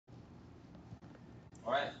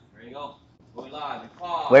All right, there you go. Going live. And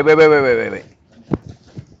pause. Wait.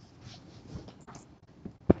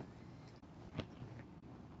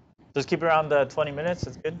 Just keep it around the 20 minutes.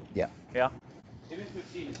 That's good. Yeah. Yeah. Even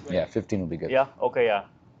 15 is great. Yeah, 15 will be good. Yeah. Okay. Yeah.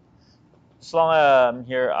 As long as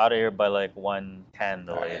I'm out of here by like 1:10,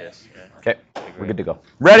 the latest. Yeah. Okay, That'd be we're great. good to go.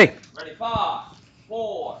 Ready? Ready? 5,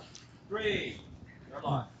 4, 3. You're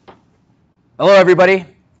live. Hello, everybody.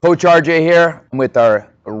 Coach RJ here. I'm with our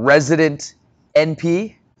resident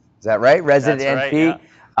NP. Is that right? Resident That's NP. right,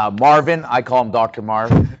 yeah. Marvin. I call him Dr. Marv,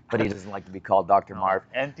 but he doesn't like to be called Dr. Marv.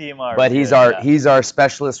 NPMR. But he's our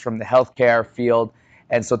specialist from the healthcare field.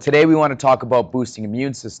 And so today we want to talk about boosting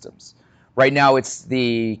immune systems. Right now it's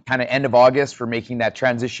the kind of end of August. We're making that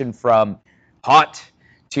transition from hot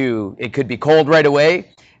to it could be cold right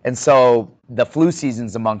away. And so the flu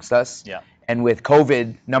season's amongst us. Yeah. And with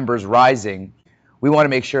COVID numbers rising, we want to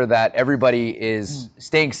make sure that everybody is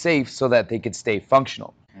staying safe so that they can stay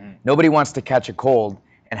functional. Nobody wants to catch a cold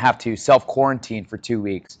and have to self-quarantine for 2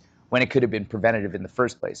 weeks when it could have been preventative in the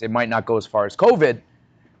first place. It might not go as far as COVID,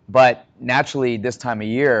 but naturally this time of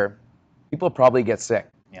year, people probably get sick.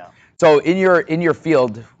 Yeah. So in your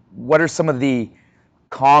field, what are some of the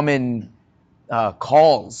common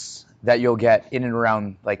calls that you'll get in and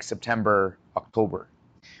around like September, October?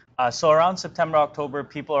 So around September, October,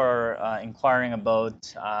 people are inquiring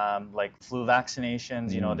about like flu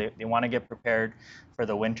vaccinations. You know, they want to get prepared for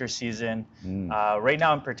the winter season. Right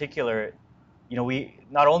now, in particular, you know, we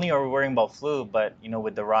not only are we worrying about flu, but you know,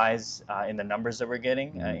 with the rise in the numbers that we're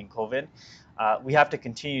getting in COVID, we have to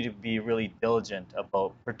continue to be really diligent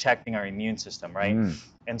about protecting our immune system, right?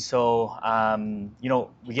 And so, you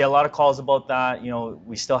know, we get a lot of calls about that. You know,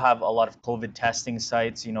 we still have a lot of COVID testing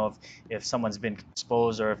sites. You know, if someone's been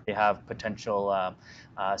exposed or if they have potential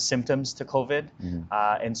symptoms to COVID.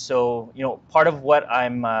 And so, you know, part of what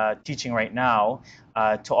I'm teaching right now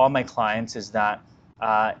to all my clients is that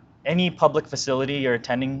any public facility you're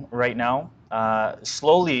attending right now,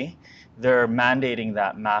 slowly they're mandating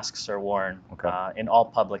that masks are worn in all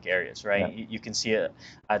public areas, right? Yeah. You can see it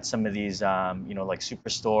at some of these, you know, like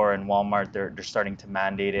Superstore and Walmart. They're starting to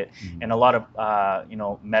mandate it, and a lot of you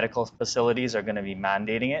know, medical facilities are going to be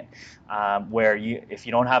mandating it, where if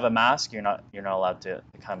you don't have a mask, you're not allowed to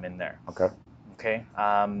come in there. Okay.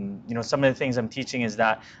 You know, some of the things I'm teaching is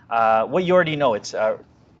that what you already know. It's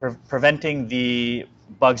preventing the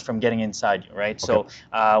bugs from getting inside you, right? So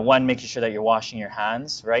one, making sure that you're washing your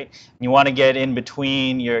hands, right? And you want to get in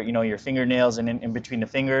between your, you know, your fingernails and in between the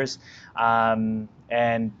fingers. And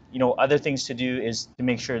you know, other things to do is to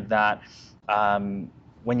make sure that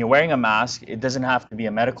when you're wearing a mask, it doesn't have to be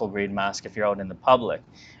a medical grade mask if you're out in the public.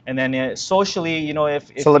 And then socially, you know,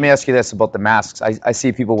 if so let me ask you this about the masks. I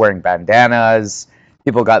see people wearing bandanas.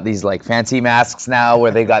 People got these like fancy masks now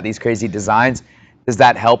where they got these crazy designs. Does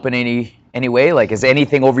that help in any way? Like, is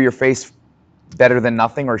anything over your face better than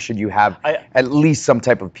nothing, or should you have at least some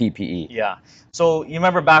type of PPE? Yeah. So you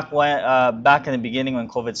remember back in the beginning when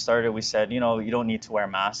COVID started, we said, you know, you don't need to wear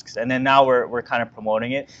masks, and then now we're kind of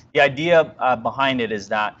promoting it. The idea behind it is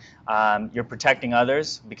that you're protecting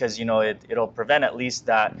others because, you know, it'll prevent at least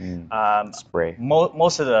that spray.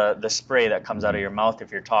 Most of the spray that comes out of your mouth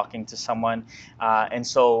if you're talking to someone, and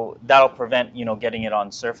so that'll prevent, you know, getting it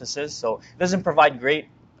on surfaces. So it doesn't provide great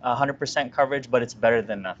 100% coverage, but it's better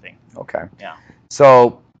than nothing. Okay. Yeah.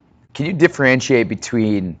 So can you differentiate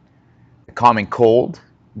between the common cold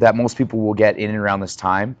that most people will get in and around this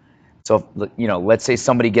time? So, you know, let's say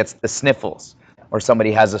somebody gets the sniffles or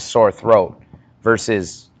somebody has a sore throat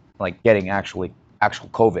versus like getting actual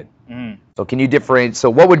COVID. So can you differentiate? So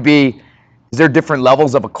what would be, is there different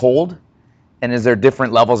levels of a cold? And is there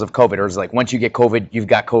different levels of COVID, or is it like once you get COVID, you've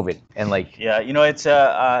got COVID, and like? Yeah, you know, it's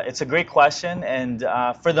a great question, and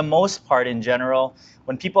for the most part, in general,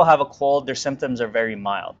 when people have a cold, their symptoms are very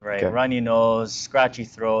mild, right? Runny nose, scratchy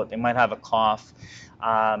throat, they might have a cough,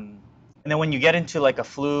 and then when you get into like a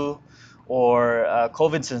flu or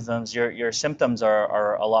COVID symptoms, your symptoms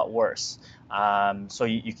are a lot worse. So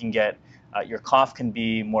you can get your cough can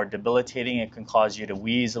be more debilitating. It can cause you to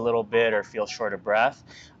wheeze a little bit or feel short of breath.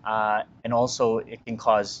 And also it can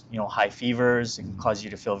cause, you know, high fevers. It can cause you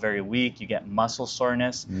to feel very weak. You get muscle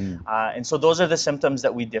soreness. And so those are the symptoms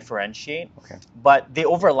that we differentiate. But they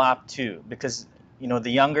overlap too, because, you know,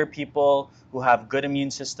 the younger people who have good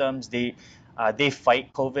immune systems, they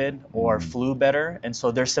fight COVID or flu better. And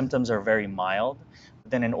so their symptoms are very mild.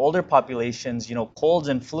 But then in older populations, you know, colds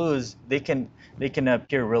and flus, they can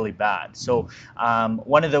appear really bad. So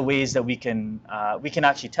one of the ways that we can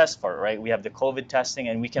actually test for it, right? We have the COVID testing,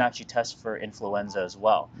 and we can actually test for influenza as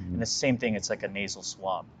well. And it's the same thing. It's like a nasal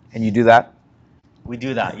swab. And you do that? We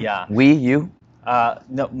do that, yeah. You?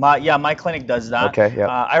 No, my clinic does that. Okay, yeah.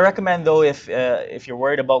 I recommend though if you're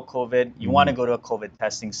worried about COVID, you want to go to a COVID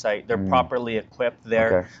testing site. They're properly equipped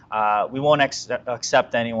there. Okay. We won't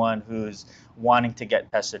accept anyone who's wanting to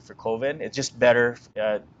get tested for COVID. It's just better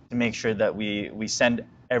to make sure that we send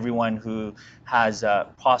everyone who has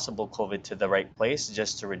possible COVID to the right place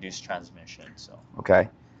just to reduce transmission. So. Okay.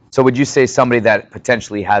 So would you say somebody that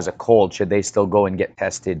potentially has a cold, should they still go and get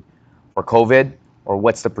tested for COVID? Or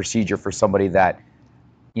what's the procedure for somebody that,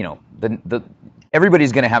 you know,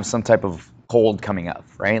 everybody's going to have some type of cold coming up,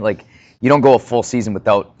 right? Like you don't go a full season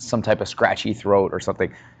without some type of scratchy throat or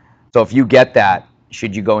something. So if you get that,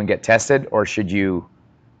 should you go and get tested, or should you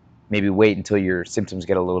maybe wait until your symptoms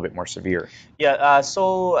get a little bit more severe? Yeah,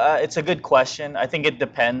 so it's a good question. I think it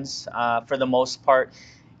depends. For the most part,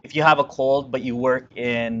 if you have a cold but you work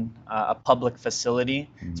in a public facility,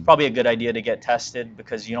 it's probably a good idea to get tested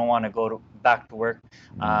because you don't want to go back to work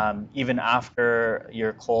even after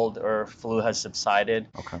your cold or flu has subsided.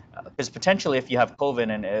 Okay. Because potentially if you have COVID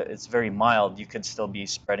and it's very mild, you could still be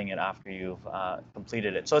spreading it after you've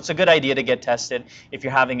completed it. So it's a good idea to get tested if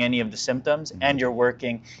you're having any of the symptoms and you're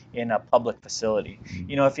working in a public facility.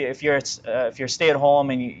 You know, if you're stay at home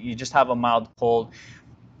and you just have a mild cold,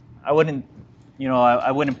 I wouldn't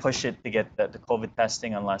I wouldn't push it to get the COVID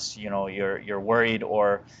testing unless you're worried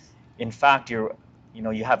or in fact you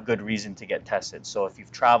have good reason to get tested. So if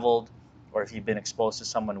you've traveled or if you've been exposed to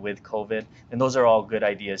someone with COVID, then those are all good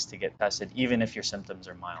ideas to get tested, even if your symptoms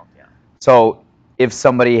are mild. Yeah. So if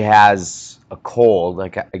somebody has a cold,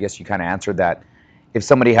 like I guess you kind of answered that. If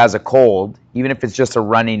somebody has a cold, even if it's just a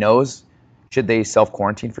runny nose, should they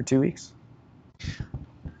self-quarantine for 2 weeks?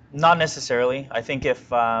 Not necessarily. I think if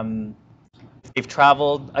they've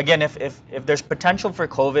traveled, again, if there's potential for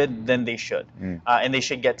COVID, then they should, and they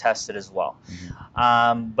should get tested as well.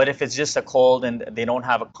 But if it's just a cold and they don't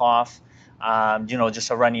have a cough, just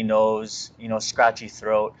a runny nose, scratchy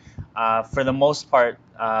throat, for the most part,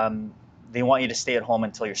 they want you to stay at home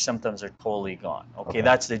until your symptoms are totally gone. Okay,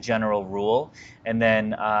 that's the general rule, and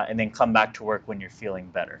then come back to work when you're feeling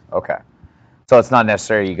better. Okay. So it's not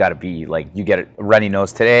necessarily you got to be like you get a runny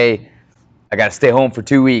nose today, I got to stay home for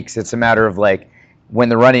 2 weeks. It's a matter of like when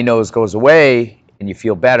the runny nose goes away and you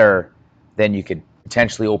feel better, then you could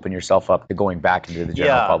potentially open yourself up to going back into the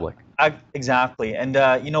general public. Exactly. And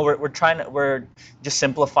we're just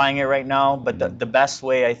simplifying it right now, but the best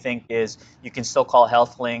way I think is you can still call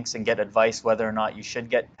Health Links and get advice whether or not you should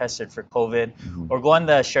get tested for COVID, or go on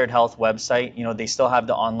the Shared Health website. They still have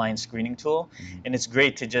the online screening tool, and it's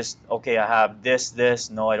great to just, okay, I have this,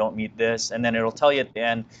 no, I don't meet this, and then it'll tell you at the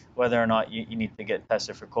end whether or not you need to get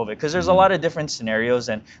tested for COVID, because there's a lot of different scenarios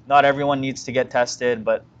and not everyone needs to get tested,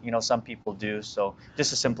 but some people do. So just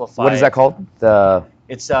to simplify, what is that called?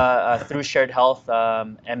 It's through Shared Health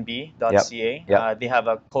healthmb.ca. Yep. They have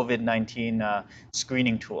a COVID-19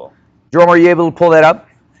 screening tool. Jerome, are you able to pull that up?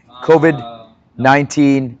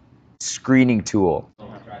 COVID-19 screening tool.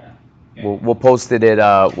 We'll post it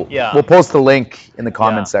at we'll post the link in the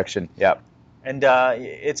comment section. Yeah. And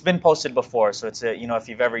it's been posted before, so it's if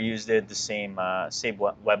you've ever used it, the same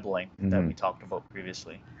web link that we talked about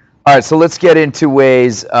previously. All right, so let's get into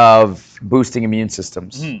ways of boosting immune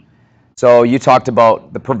systems. So you talked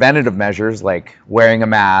about the preventative measures like wearing a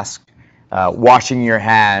mask, washing your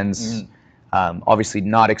hands, obviously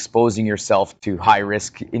not exposing yourself to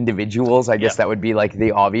high-risk individuals. I guess that would be like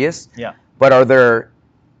the obvious. Yeah. But are there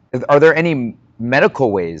any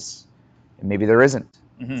medical ways, maybe there isn't,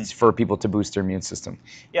 for people to boost their immune system?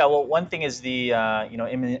 Yeah, well, one thing is the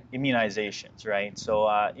immunizations, right? So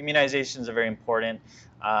immunizations are very important.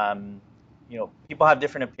 People have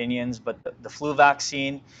different opinions, but the flu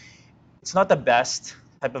vaccine, it's not the best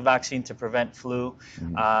type of vaccine to prevent flu.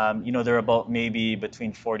 They're about maybe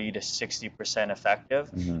between 40 to 60%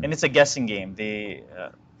 effective, and it's a guessing game.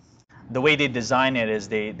 The way they design it is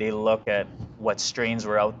they look at what strains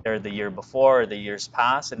were out there the year before or the years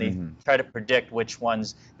past, and they try to predict which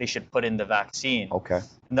ones they should put in the vaccine. Okay.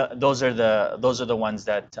 Those are the ones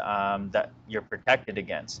that you're protected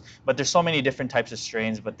against. But there's so many different types of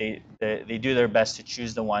strains, but they do their best to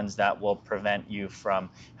choose the ones that will prevent you from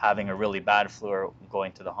having a really bad flu or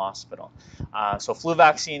going to the hospital. So flu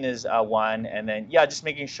vaccine is one, and then just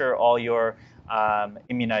making sure all your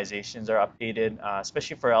immunizations are updated,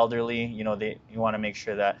 especially for elderly. You want to make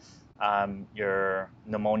sure that your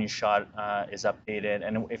pneumonia shot is updated,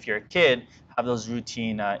 and if you're a kid, have those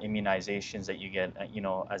routine immunizations that you get,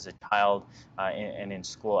 as a child and in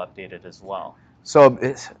school updated as well. So,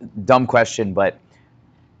 it's a dumb question, but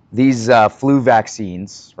these flu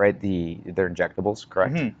vaccines, right? They're injectables,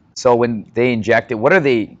 correct? So when they inject it, what are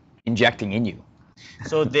they injecting in you?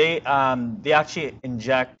 So they actually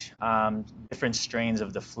inject different strains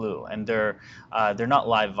of the flu, and they're not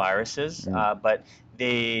live viruses, but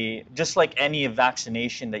they, just like any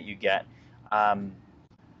vaccination that you get, um,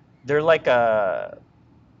 they're like a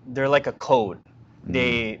they're like a code.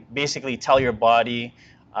 They basically tell your body,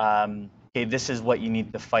 okay, this is what you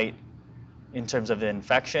need to fight in terms of the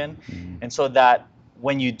infection, and so that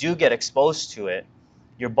when you do get exposed to it,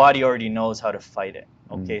 your body already knows how to fight it.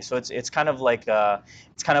 Okay, so it's kind of like a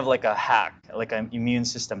hack, like an immune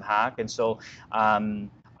system hack, and so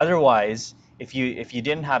otherwise, if you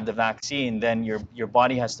didn't have the vaccine, then your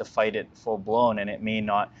body has to fight it full blown, and it may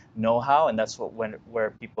not know how, and that's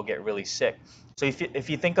where people get really sick. So if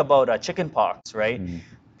you think about chicken pox, right?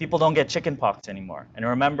 People don't get chicken pox anymore. And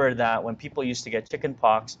remember that when people used to get chicken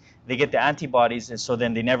pox, they get the antibodies, and so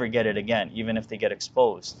then they never get it again, even if they get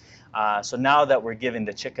exposed. So now that we're giving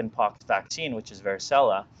the chicken pox vaccine, which is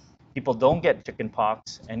varicella, people don't get chicken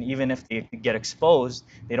pox, and even if they get exposed,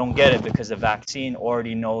 they don't get it because the vaccine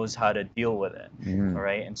already knows how to deal with it. All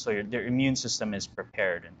right, and so their immune system is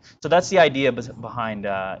prepared. And so that's the idea behind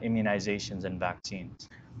immunizations and vaccines.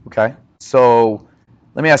 Okay. So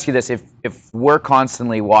let me ask you this: if we're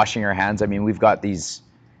constantly washing our hands, I mean, we've got these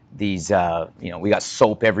we got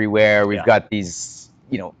soap everywhere. We've got these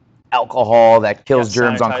alcohol that kills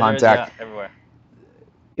germs on contact. Yeah, everywhere.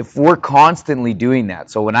 If we're constantly doing that,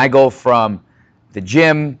 so when I go from the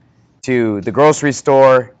gym to the grocery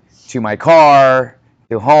store to my car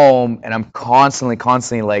to home, and I'm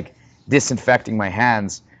constantly like disinfecting my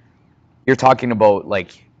hands, you're talking about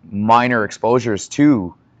like minor exposures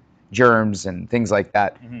to germs and things like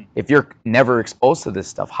that. If you're never exposed to this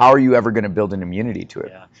stuff, how are you ever going to build an immunity to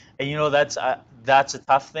it? Yeah, and that's a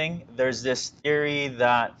tough thing. There's this theory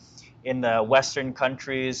that in the Western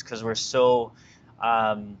countries, because we're so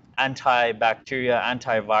antibacterial,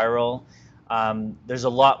 antiviral, there's a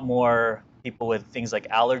lot more people with things like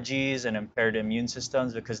allergies and impaired immune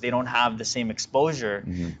systems because they don't have the same exposure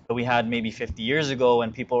that we had maybe 50 years ago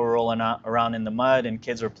when people were rolling around in the mud and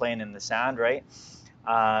kids were playing in the sand, right?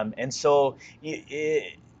 And so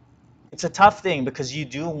it's a tough thing because you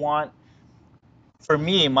do want, for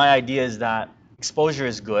me, my idea is that exposure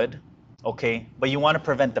is good, okay, but you want to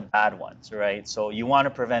prevent the bad ones, right? So you want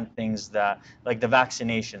to prevent things that, like the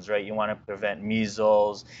vaccinations, right? You want to prevent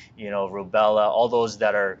measles, rubella, all those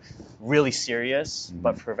that are really serious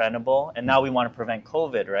but preventable. And now we want to prevent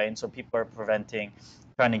COVID, right? And so people are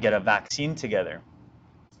trying to get a vaccine together.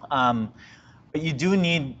 But you do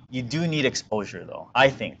need exposure, though, I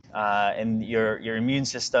think, and your immune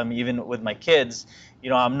system. Even with my kids,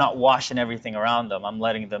 I'm not washing everything around them. I'm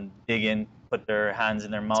letting them dig in, put their hands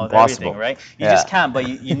in their mouth, everything, right? You just can't, but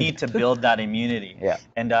you need to build that immunity. Yeah.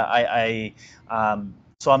 And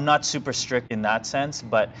so I'm not super strict in that sense,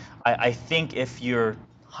 but I think if you're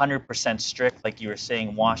 100% strict, like you were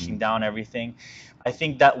saying, washing down everything, I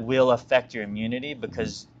think that will affect your immunity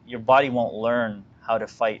because your body won't learn how to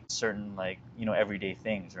fight certain, like, everyday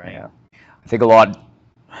things, right? Yeah. I think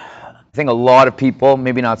a lot of people,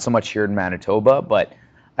 maybe not so much here in Manitoba, but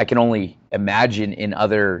I can only imagine in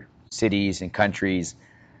other cities and countries,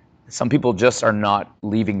 some people just are not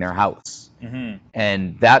leaving their house.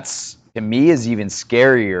 And that's, to me, is even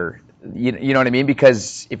scarier. You know what I mean?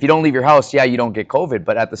 Because if you don't leave your house, yeah, you don't get COVID,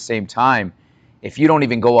 but at the same time, if you don't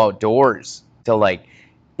even go outdoors to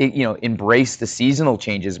embrace the seasonal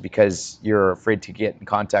changes because you're afraid to get in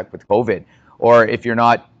contact with COVID, or if you're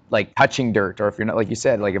not like touching dirt, or if you're not, like you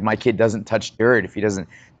said, like if my kid doesn't touch dirt, if he doesn't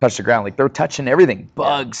touch the ground, like they're touching everything,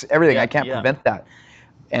 bugs, everything. I can't prevent that.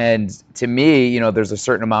 And to me, there's a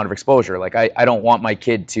certain amount of exposure. Like I don't want my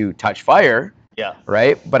kid to touch fire,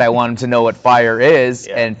 right? But I want him to know what fire is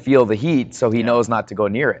and feel the heat so he knows not to go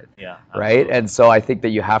near it, right? And so I think that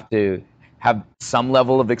you have to have some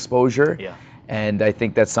level of exposure. And I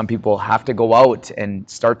think that some people have to go out and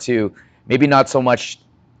start to, maybe not so much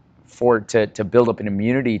to build up an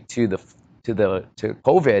immunity to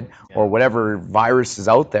COVID or whatever virus is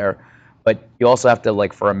out there, but you also have to,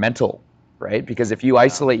 like, for a mental, right? Because if you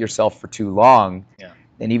isolate yourself for too long,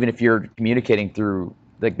 then even if you're communicating through,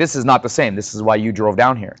 like, this is not the same. This is why you drove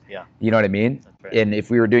down here. You know what I mean? Right. And if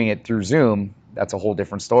we were doing it through Zoom, that's a whole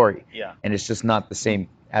different story. Yeah. And it's just not the same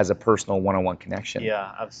as a personal one-on-one connection. Yeah,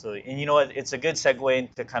 absolutely. And you know what? It's a good segue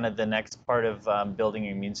into kind of the next part of building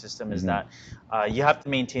your immune system is that you have to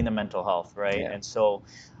maintain the mental health, right? Yeah. And so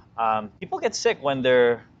people get sick when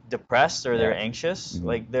they're depressed or they're anxious.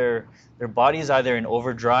 Like their body's either in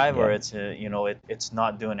overdrive or it's it's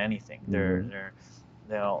not doing anything. Their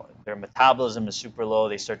metabolism is super low.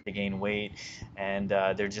 They start to gain weight, and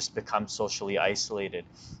they just become socially isolated.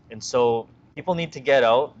 And so people need to get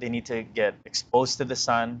out. They need to get exposed to the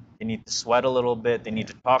sun. They need to sweat a little bit. They need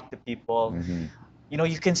to talk to people. You know,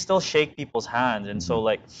 you can still shake people's hands. And so,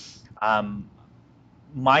 like,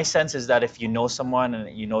 my sense is that if you know someone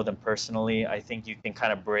and you know them personally, I think you can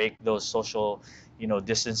kind of break those social, you know,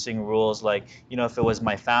 distancing rules. Like, you know, if it was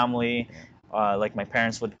my family, like my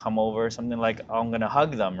parents would come over, something like, I'm gonna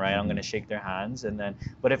hug them, right? I'm gonna shake their hands, and then.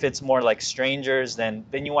 But if it's more like strangers, then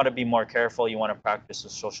you want to be more careful. You want to practice the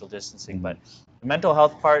social distancing. But the mental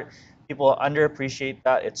health part, people underappreciate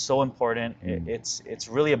that. It's so important. It's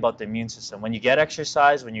really about the immune system. When you get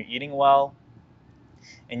exercise, when you're eating well,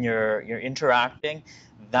 and you're interacting,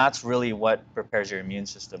 that's really what prepares your immune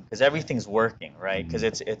system, because everything's working, right? Because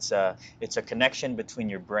it's a connection between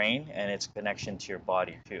your brain and it's a connection to your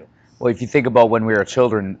body too. Well, if you think about when we were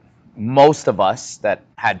children, most of us that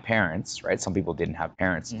had parents, right? Some people didn't have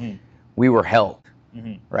parents. We were held,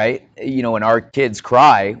 right? You know, when our kids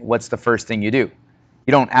cry, what's the first thing you do?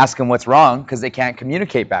 You don't ask them what's wrong because they can't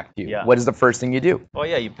communicate back to you. Yeah. What is the first thing you do? Oh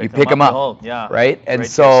yeah, you pick them them up, up. Yeah. right? And Right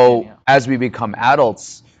to so your skin, yeah. as we become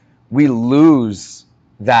adults, we lose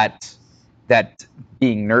that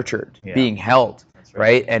being nurtured, being held, That's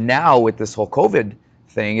right? And now with this whole COVID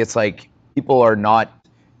thing, it's like people are not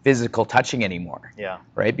physical touching anymore, Yeah.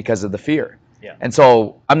 right? Because of the fear. Yeah. And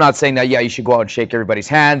so I'm not saying that, yeah, you should go out and shake everybody's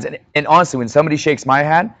hands. And honestly, when somebody shakes my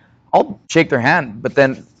hand, I'll shake their hand, but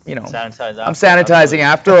then, you know, Sanitize I'm after, sanitizing absolutely.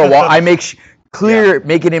 after a while. I make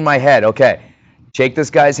make it in my head, okay, shake this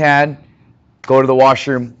guy's hand, go to the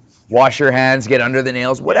washroom, wash your hands, get under the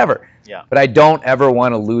nails, whatever. Yeah. But I don't ever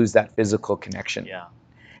want to lose that physical connection. Yeah.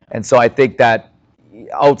 And so I think that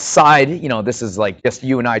outside, you know, this is like just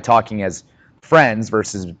you and I talking as friends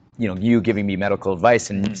versus, you know, you giving me medical advice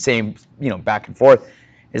and same, you know, back and forth,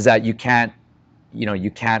 is that you can't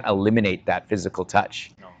eliminate that physical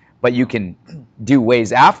touch. No. But you can do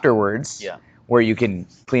ways afterwards Yeah. where you can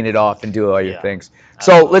clean it off and do all your Yeah. things.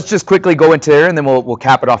 Absolutely. So let's just quickly go into there and then we'll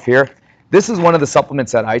cap it off here. This is one of the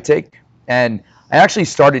supplements that I take, and I actually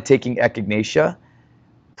started taking echinacea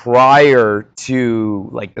prior to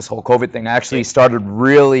like this whole COVID thing. I actually started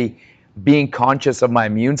really being conscious of my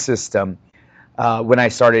immune system when I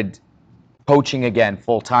started coaching again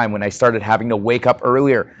full time, when I started having to wake up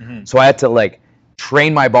earlier. So I had to like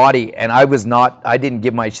train my body, and I didn't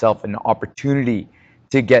give myself an opportunity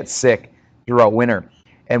to get sick throughout winter.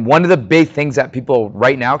 And one of the big things that people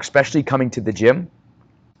right now, especially coming to the gym,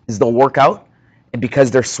 is they'll work out, and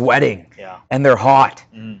because they're sweating and they're hot,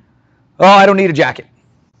 oh, I don't need a jacket.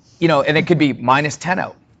 You know, and it could be -10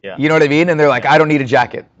 out. Yeah. You know what I mean? And they're like, I don't need a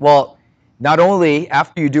jacket. Well, not only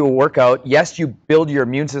after you do a workout, yes, you build your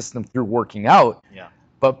immune system through working out,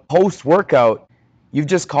 but post-workout, you've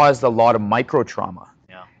just caused a lot of micro trauma.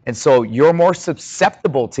 Yeah. And so you're more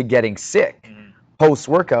susceptible to getting sick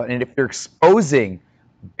post-workout. And if you're exposing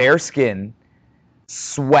bare skin,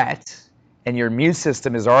 sweat, and your immune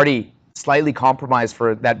system is already slightly compromised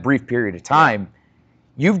for that brief period of time,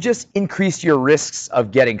 you've just increased your risks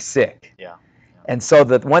of getting sick. Yeah. And so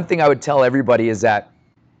the one thing I would tell everybody is that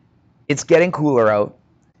it's getting cooler out.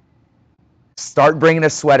 Start bringing a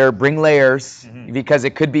sweater, bring layers, because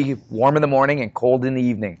it could be warm in the morning and cold in the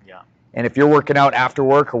evening. Yeah. And if you're working out after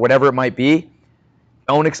work or whatever it might be,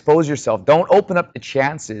 don't expose yourself. Don't open up the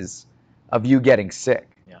chances of you getting sick.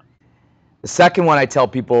 Yeah. The second one I tell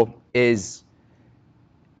people is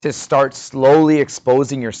to start slowly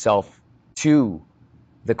exposing yourself to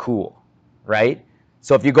the cool, right?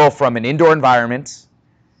 So if you go from an indoor environment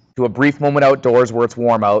to a brief moment outdoors where it's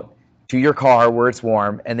warm out, to your car where it's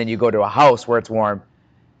warm, and then you go to a house where it's warm,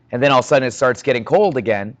 and then all of a sudden it starts getting cold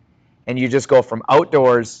again, and you just go from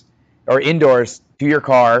outdoors or indoors to your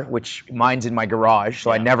car, which mine's in my garage,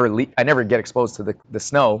 so I never get exposed to the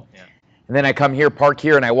snow. Yeah. And then I come here, park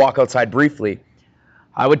here, and I walk outside briefly.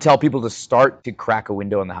 I would tell people to start to crack a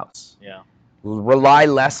window in the house. Yeah. Rely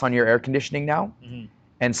less on your air conditioning now,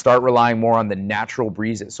 and start relying more on the natural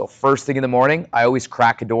breezes. So first thing in the morning, I always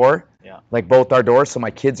crack a door, like both our doors, so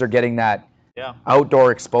my kids are getting that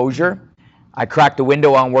outdoor exposure. I crack the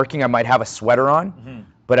window while I'm working. I might have a sweater on,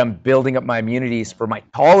 but I'm building up my immunities for my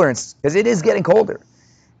tolerance, because it is getting colder.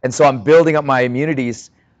 And so I'm building up my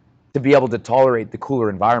immunities to be able to tolerate the cooler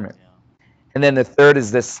environment. And then the third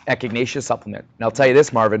is this echinacea supplement. And I'll tell you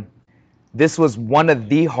this, Marvin, this was one of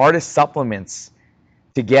the hardest supplements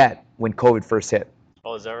to get when COVID first hit.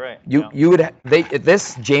 Oh, is that right?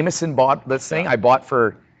 This Jameson this thing I bought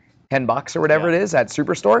for $10 or whatever it is at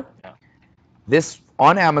Superstore. Yeah. This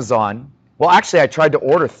on Amazon. Well, actually, I tried to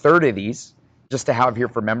order 30 of these just to have here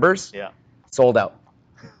for members. Yeah. Sold out.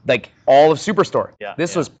 Like all of Superstore. Yeah.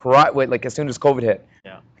 This was like as soon as COVID hit.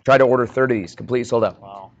 Yeah. I tried to order 30 of these, completely sold out.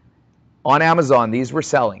 Wow. on Amazon, these were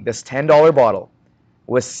selling, this $10 bottle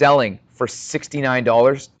was selling for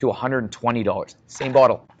 $69 to $120. Same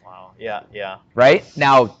bottle. Wow. Yeah. Yeah. Right?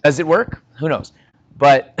 Now, does it work? Who knows?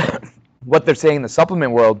 But what they're saying in the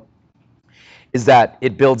supplement world is that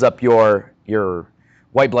it builds up your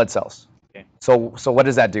white blood cells. Okay. So what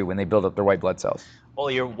does that do when they build up their white blood cells?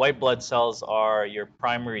 Well, your white blood cells are your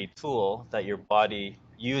primary tool that your body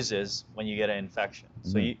uses when you get an infection.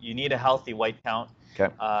 So you need a healthy white count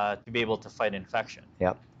to be able to fight infection.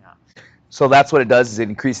 Yep. Yeah. So that's what it does, is it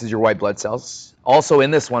increases your white blood cells. Also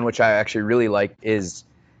in this one, which I actually really like, is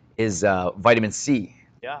vitamin C.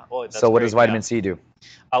 Yeah. Oh, that's so what great. does vitamin C do?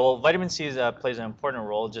 Well, vitamin C plays an important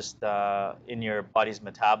role just in your body's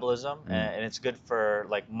metabolism, and it's good for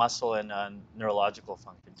like muscle and neurological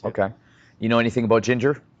function too. Okay. You know anything about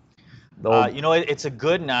ginger? You know, it's a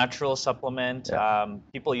good natural supplement. Yeah.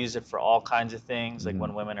 People use it for all kinds of things, like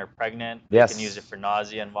when women are pregnant, they Yes. can use it for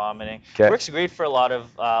nausea and vomiting. Okay. It works great for a lot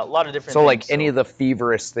of different So things. like any of the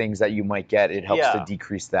feverish things that you might get, it helps to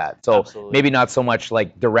decrease that. So Absolutely. maybe not so much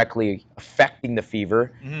like directly affecting the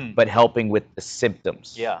fever, but helping with the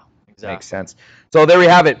symptoms. Yeah, exactly. Makes sense. So there we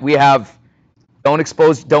have it. We have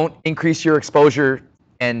don't increase your exposure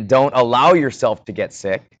and don't allow yourself to get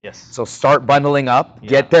sick. Yes. So start bundling up,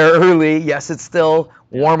 get there early. Yes, it's still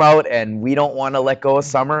warm out and we don't want to let go of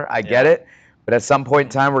summer. I get it. But at some point in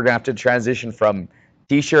time, we're going to have to transition from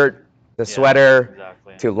t-shirt to sweater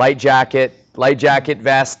to light jacket,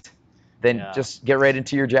 vest, then just get right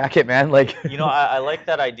into your jacket, man. Like, you know, I like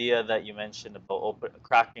that idea that you mentioned about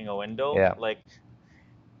cracking a window. Yeah. Like,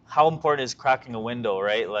 how important is cracking a window,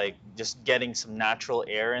 right? Like just getting some natural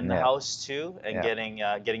air in the house too, and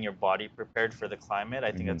getting your body prepared for the climate.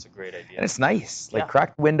 I think that's a great idea. And it's nice. Like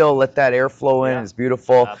crack the window, let that air flow in. It's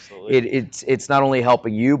beautiful. Absolutely. It's not only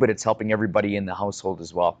helping you, but it's helping everybody in the household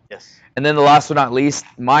as well. Yes. And then the last but not least,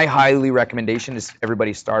 my highly recommendation is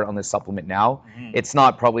everybody start on this supplement now. It's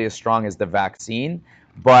not probably as strong as the vaccine,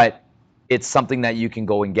 but it's something that you can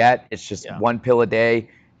go and get. It's just one pill a day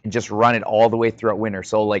and just run it all the way throughout winter.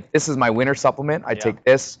 So like this is my winter supplement. I take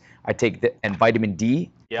this, and vitamin D,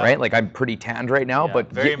 right? Like I'm pretty tanned right now,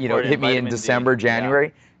 but you know, hit me in December,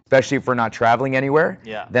 January, especially if we're not traveling anywhere.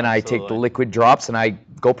 Then I take the liquid drops and I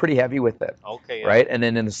go pretty heavy with it. Okay. Right? And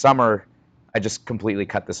then in the summer, I just completely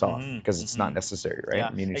cut this off because it's not necessary, right? Yeah.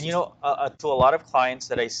 And you know, to a lot of clients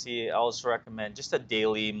that I see, I also recommend just a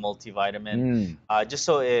daily multivitamin, just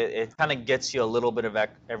so it kind of gets you a little bit of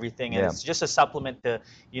everything, and it's just a supplement to,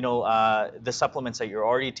 you know, the supplements that you're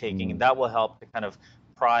already taking, and that will help to kind of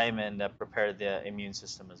prime and prepare the immune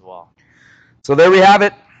system as well. So there we have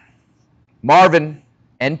it. Marvin,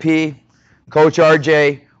 NP, Coach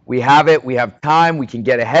RJ. We have it. We have time. We can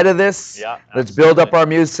get ahead of this. Yeah, let's build up our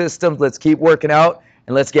immune systems. Let's keep working out,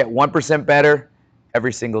 and let's get 1% better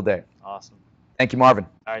every single day. Awesome. Thank you, Marvin.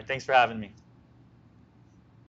 All right. Thanks for having me.